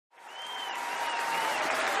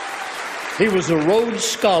He was a Rhodes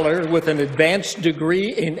Scholar with an advanced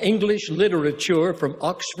degree in English literature from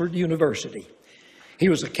Oxford University. He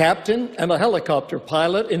was a captain and a helicopter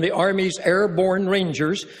pilot in the Army's Airborne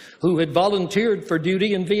Rangers who had volunteered for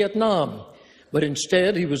duty in Vietnam, but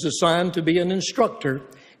instead he was assigned to be an instructor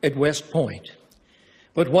at West Point.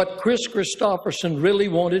 But what Kris Kristofferson really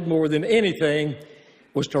wanted more than anything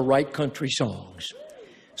was to write country songs.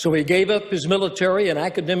 So he gave up his military and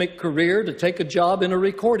academic career to take a job in a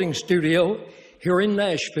recording studio here in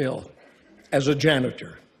Nashville as a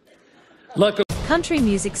janitor. Country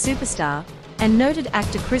music superstar and noted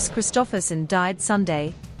actor Kris Kristofferson died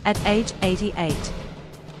Sunday at age 88.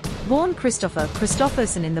 Born Christopher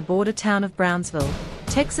Kristofferson in the border town of Brownsville,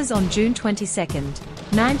 Texas on June 22,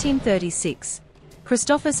 1936,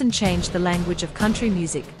 Kristofferson changed the language of country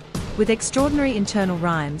music with extraordinary internal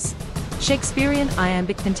rhymes, Shakespearean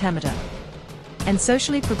iambic pentameter, and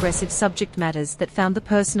socially progressive subject matters that found the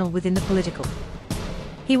personal within the political.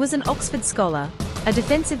 He was an Oxford scholar, a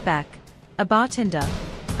defensive back, a bartender,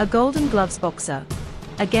 a Golden Gloves boxer,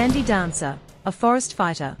 a Gandhi dancer, a forest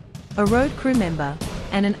fighter, a road crew member,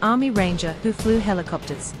 and an army ranger who flew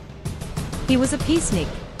helicopters. He was a peacenik,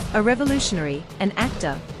 a revolutionary, an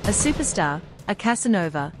actor, a superstar, a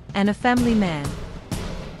Casanova, and a family man.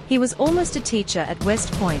 He was almost a teacher at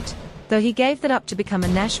West Point, though he gave that up to become a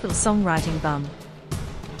Nashville songwriting bum.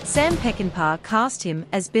 Sam Peckinpah cast him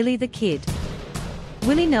as Billy the Kid.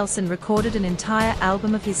 Willie Nelson recorded an entire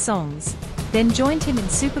album of his songs, then joined him in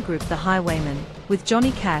supergroup The Highwaymen, with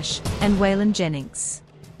Johnny Cash and Waylon Jennings.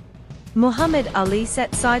 Muhammad Ali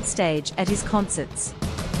sat side stage at his concerts.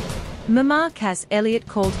 Muammar Cass Elliot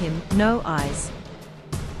called him No Eyes.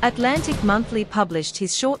 Atlantic Monthly published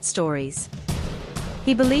his short stories.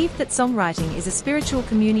 He believed that songwriting is a spiritual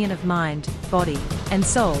communion of mind, body, and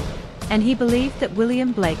soul, and he believed that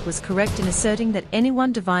William Blake was correct in asserting that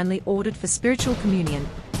anyone divinely ordered for spiritual communion,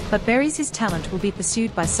 but buries his talent will be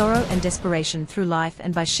pursued by sorrow and desperation through life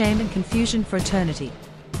and by shame and confusion for eternity.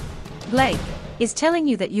 Blake is telling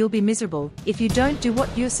you that you'll be miserable if you don't do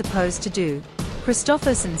what you're supposed to do,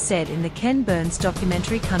 Kristofferson said in the Ken Burns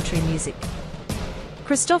documentary Country Music.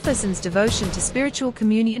 Kristofferson's devotion to spiritual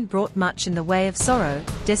communion brought much in the way of sorrow,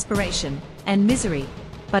 desperation, and misery,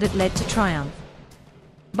 but it led to triumph.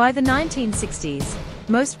 By the 1960s,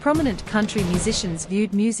 most prominent country musicians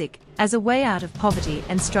viewed music as a way out of poverty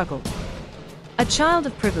and struggle. A child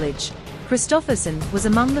of privilege, Kristofferson was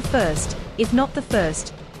among the first, if not the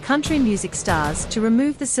first, country music stars to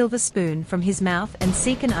remove the silver spoon from his mouth and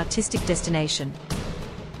seek an artistic destination.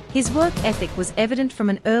 His work ethic was evident from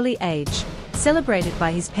an early age, celebrated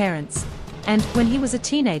by his parents, and, when he was a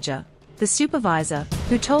teenager, the supervisor,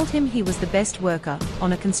 who told him he was the best worker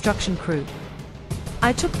on a construction crew.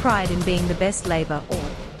 I took pride in being the best labor or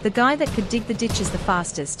the guy that could dig the ditches the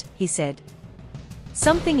fastest, he said.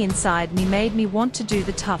 Something inside me made me want to do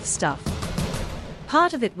the tough stuff.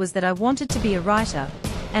 Part of it was that I wanted to be a writer,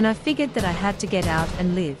 and I figured that I had to get out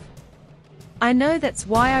and live. I know that's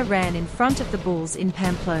why I ran in front of the bulls in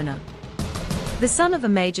Pamplona. The son of a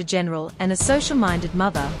major general and a social-minded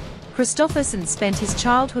mother, Kristofferson spent his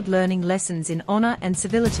childhood learning lessons in honor and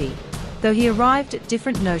civility, though he arrived at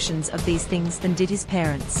different notions of these things than did his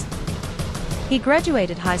parents. He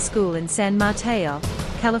graduated high school in San Mateo,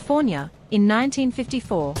 California, in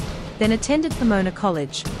 1954, then attended Pomona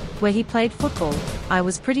College, where he played football. I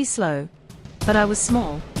was pretty slow, but I was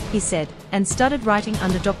small, he said, and started writing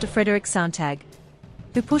under Dr. Frederick Sontag,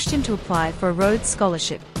 who pushed him to apply for a Rhodes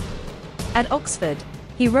Scholarship. At Oxford,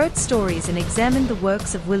 he wrote stories and examined the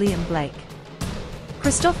works of William Blake.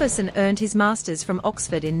 Kristofferson earned his master's from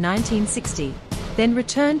Oxford in 1960, then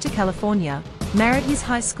returned to California, married his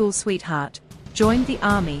high school sweetheart, joined the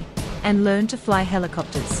Army, and learned to fly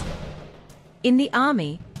helicopters. In the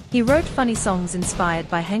Army, he wrote funny songs inspired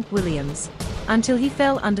by Hank Williams, until he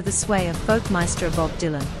fell under the sway of folk maestro Bob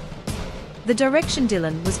Dylan. The direction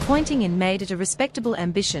Dylan was pointing in made it a respectable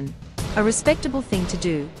ambition, a respectable thing to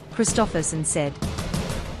do, Kristofferson said.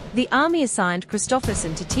 The Army assigned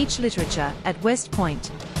Kristofferson to teach literature at West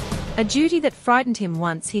Point, a duty that frightened him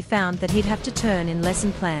once he found that he'd have to turn in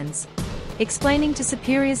lesson plans, explaining to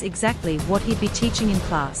superiors exactly what he'd be teaching in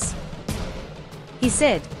class. He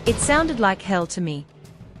said, "It sounded like hell to me."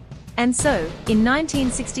 And so, in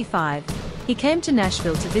 1965, he came to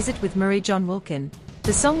Nashville to visit with Murray John Wilkin,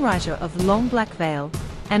 the songwriter of Long Black Veil,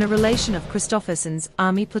 and a relation of Kristofferson's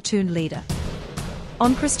Army platoon leader.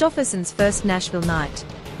 On Kristofferson's first Nashville night,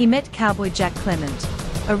 he met Cowboy Jack Clement,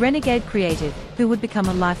 a renegade creative who would become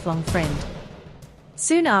a lifelong friend.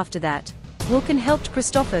 Soon after that, Wilkin helped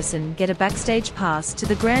Kristofferson get a backstage pass to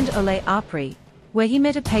the Grand Ole Opry, where he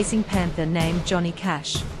met a pacing panther named Johnny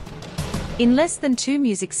Cash. In less than 2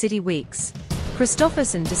 Music City weeks,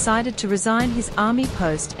 Kristofferson decided to resign his army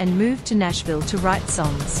post and move to Nashville to write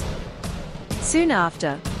songs. Soon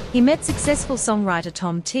after, he met successful songwriter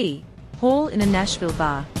Tom T. Hall in a Nashville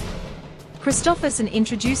bar. Kristofferson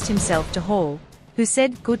introduced himself to Hall, who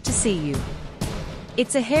said, "Good to see you.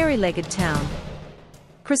 It's a hairy-legged town."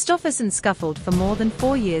 Kristofferson scuffled for more than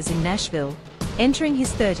 4 years in Nashville, entering his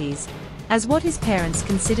 30s, as what his parents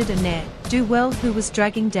considered a ne'er-do-well who was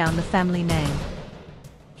dragging down the family name.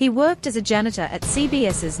 He worked as a janitor at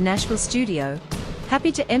CBS's Nashville studio,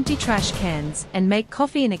 happy to empty trash cans and make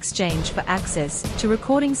coffee in exchange for access to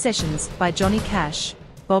recording sessions by Johnny Cash,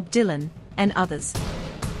 Bob Dylan, and others.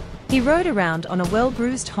 He rode around on a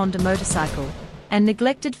well-bruised Honda motorcycle and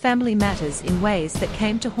neglected family matters in ways that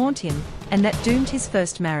came to haunt him and that doomed his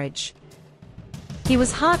first marriage. He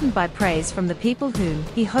was heartened by praise from the people whom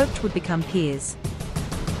he hoped would become peers.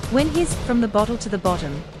 When his "From the Bottle to the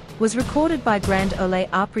Bottom" was recorded by Grand Ole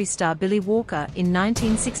Opry star Billy Walker in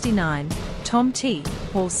 1969, Tom T.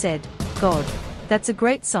 Hall said, "God, that's a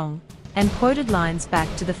great song," and quoted lines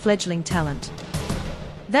back to the fledgling talent.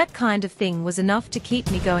 "That kind of thing was enough to keep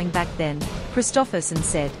me going back then," Kristofferson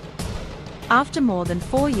said. After more than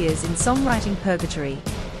 4 years in songwriting purgatory,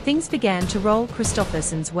 things began to roll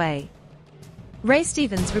Kristofferson's way. Ray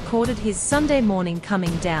Stevens recorded his "Sunday Morning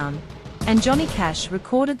Coming Down," and Johnny Cash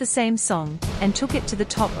recorded the same song and took it to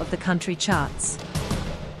the top of the country charts.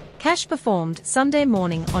 Cash performed "Sunday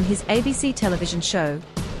Morning" on his ABC television show,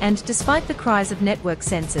 and despite the cries of network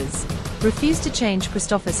censors, refused to change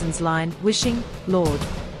Kristofferson's line, "Wishing, Lord,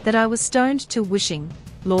 that I was stoned till wishing,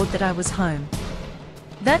 Lord, that I was home."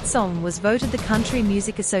 That song was voted the Country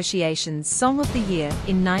Music Association's Song of the Year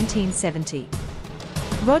in 1970.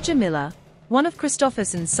 Roger Miller, one of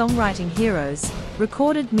Kristofferson's songwriting heroes,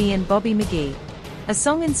 recorded "Me and Bobby McGee," a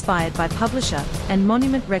song inspired by publisher and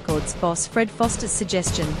Monument Records boss Fred Foster's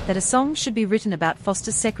suggestion that a song should be written about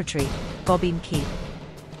Foster's secretary, Bobby McGee.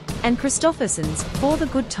 And Kristofferson's "For the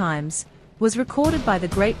Good Times" was recorded by the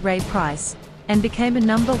great Ray Price and became a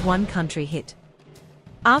 #1 country hit.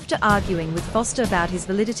 After arguing with Foster about his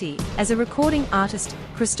validity as a recording artist,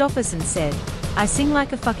 Kristofferson said, "I sing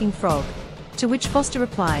like a fucking frog," to which Foster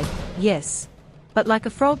replied, "Yes, but like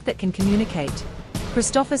a frog that can communicate."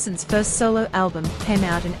 Kristofferson's first solo album came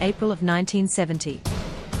out in April of 1970.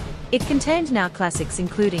 It contained now classics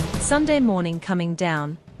including "Sunday Morning Coming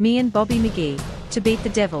Down," "Me and Bobby McGee," "To Beat the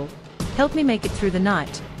Devil," "Help Me Make It Through the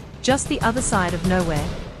Night," "Just the Other Side of Nowhere,"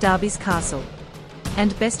 "Darby's Castle,"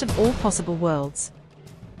 and "Best of All Possible Worlds."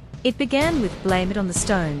 It began with "Blame It on the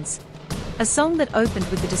Stones," a song that opened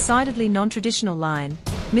with the decidedly non-traditional line,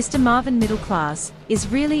 "Mr. Marvin Middle Class is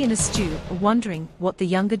really in a stew, wondering what the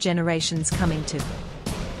younger generation's coming to."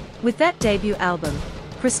 With that debut album,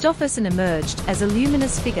 Kristofferson emerged as a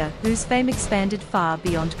luminous figure whose fame expanded far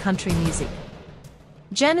beyond country music.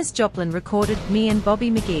 Janis Joplin recorded "Me and Bobby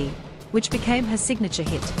McGee," which became her signature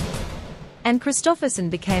hit. And Kristofferson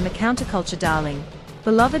became a counterculture darling,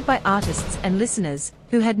 beloved by artists and listeners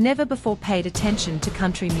who had never before paid attention to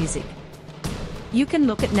country music. "You can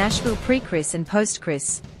look at Nashville pre-Kris and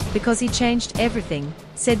post-Kris, because he changed everything,"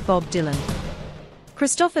 said Bob Dylan.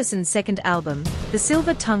 Kristofferson's second album, "The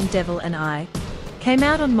Silver-Tongued Devil and I," came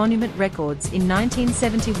out on Monument Records in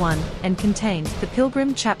 1971 and contained "The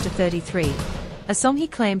Pilgrim Chapter 33," a song he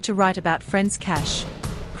claimed to write about friends Cash,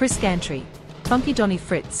 Chris Gantry, Funky Donnie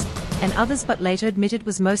Fritz, and others, but later admitted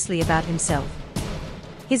was mostly about himself.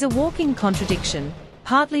 "He's a walking contradiction,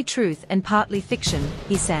 partly truth and partly fiction,"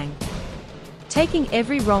 he sang, taking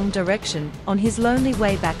every wrong direction on his lonely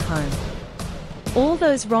way back home. All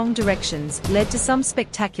those wrong directions led to some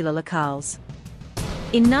spectacular locales.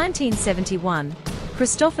 In 1971,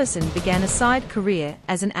 Kristofferson began a side career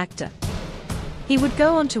as an actor. He would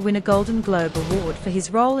go on to win a Golden Globe Award for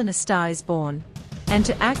his role in A Star Is Born, and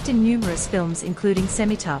to act in numerous films including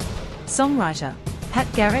Semi-Tough, Songwriter, Pat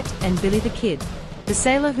Garrett and Billy the Kid, The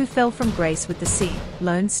Sailor Who Fell from Grace with the Sea,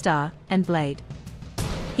 Lone Star, and Blade.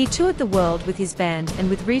 He toured the world with his band and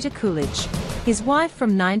with Rita Coolidge, his wife,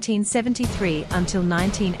 from 1973 until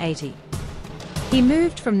 1980. He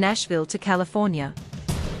moved from Nashville to California,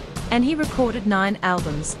 and he recorded 9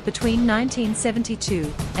 albums between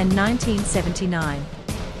 1972 and 1979.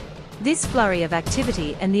 This flurry of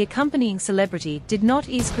activity and the accompanying celebrity did not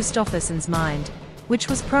ease Kristofferson's mind, which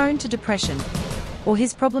was prone to depression, or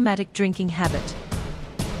his problematic drinking habit.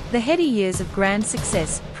 The heady years of grand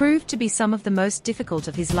success proved to be some of the most difficult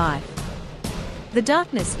of his life. "The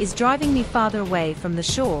darkness is driving me farther away from the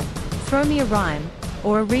shore, throw me a rhyme,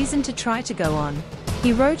 or a reason to try to go on,"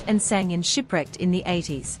 he wrote and sang in Shipwrecked in the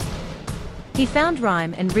 80s. He found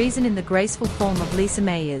rhyme and reason in the graceful form of Lisa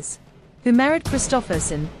Mayer's who married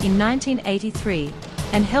Kristofferson in 1983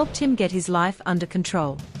 and helped him get his life under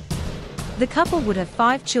control. The couple would have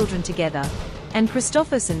 5 children together, and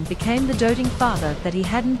Kristofferson became the doting father that he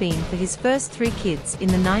hadn't been for his first 3 kids in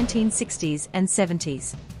the 1960s and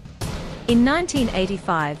 70s. In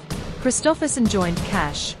 1985, Kristofferson joined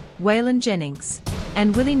Cash, Waylon Jennings,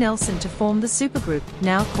 and Willie Nelson to form the supergroup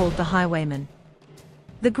now called the Highwaymen.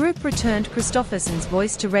 The group returned Kristofferson's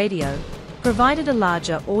voice to radio, provided a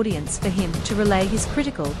larger audience for him to relay his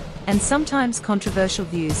critical and sometimes controversial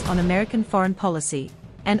views on American foreign policy,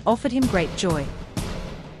 and offered him great joy.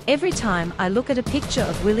 Every time I look at a picture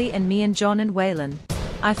of Willie and me and John and Waylon,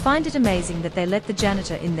 I find it amazing that they let the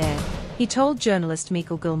janitor in there, he told journalist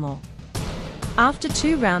Michael Gilmore. After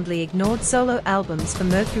 2 roundly ignored solo albums for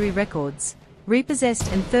Mercury Records,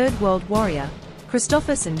 Repossessed and Third World Warrior,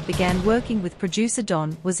 Kristofferson began working with producer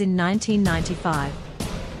Don Was in 1995.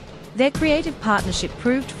 Their creative partnership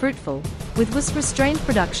proved fruitful, with Was restrained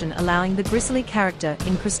production allowing the grisly character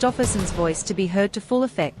in Kristofferson's voice to be heard to full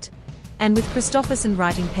effect, and with Kristofferson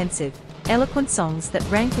writing pensive, eloquent songs that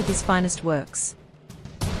rank with his finest works.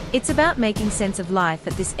 It's about making sense of life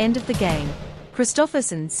at this end of the game,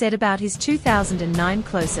 Kristofferson said about his 2009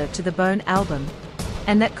 Closer to the Bone album,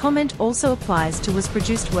 and that comment also applies to Was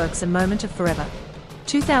produced works A Moment of Forever,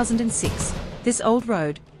 2006, This Old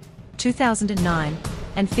Road, 2009,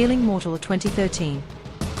 and Feeling Mortal 2013.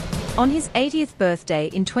 On his 80th birthday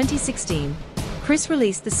in 2016, Kris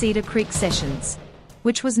released the Cedar Creek Sessions,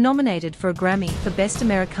 which was nominated for a Grammy for Best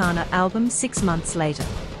Americana Album 6 months later.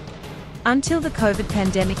 Until the COVID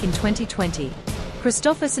pandemic in 2020,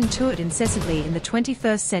 Kristofferson toured incessantly in the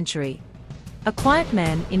 21st century, a quiet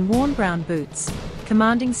man in worn brown boots,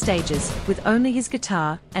 commanding stages with only his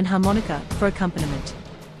guitar and harmonica for accompaniment.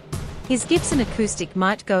 His Gibson acoustic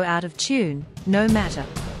might go out of tune, no matter.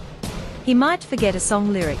 He might forget a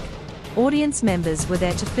song lyric, audience members were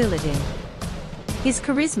there to fill it in. His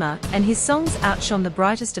charisma and his songs outshone the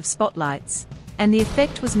brightest of spotlights, and the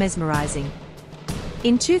effect was mesmerizing.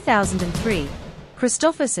 In 2003,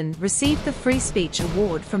 Kristofferson received the Free Speech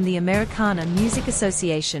Award from the Americana Music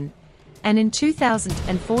Association, and in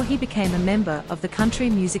 2004 he became a member of the Country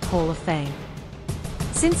Music Hall of Fame.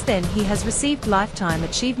 Since then he has received Lifetime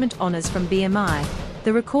Achievement Honors from BMI,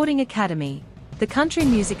 the Recording Academy, the Country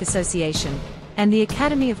Music Association, and the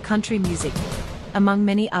Academy of Country Music, among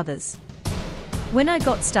many others. When I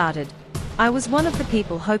got started, I was one of the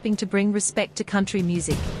people hoping to bring respect to country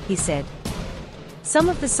music, he said. Some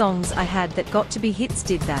of the songs I had that got to be hits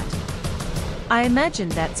did that. I imagine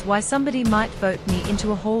that's why somebody might vote me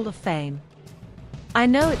into a Hall of Fame. I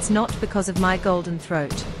know it's not because of my golden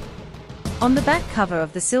throat. On the back cover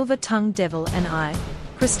of The Silver-Tongued Devil and I,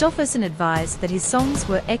 Kristofferson advised that his songs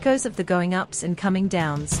were echoes of the going ups and coming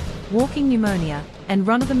downs, walking pneumonia, and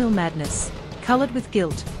run-of-the-mill madness, colored with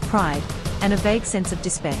guilt, pride, and a vague sense of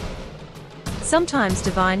despair. Sometimes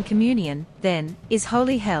divine communion, then, is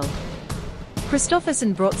holy hell.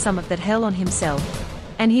 Kristofferson brought some of that hell on himself,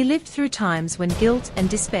 and he lived through times when guilt and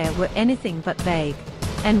despair were anything but vague,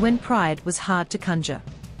 and when pride was hard to conjure.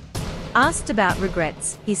 Asked about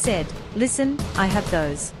regrets, he said, "Listen, I have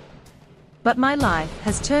those. But my life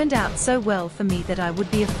has turned out so well for me that I would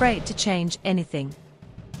be afraid to change anything.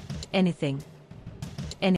 Anything."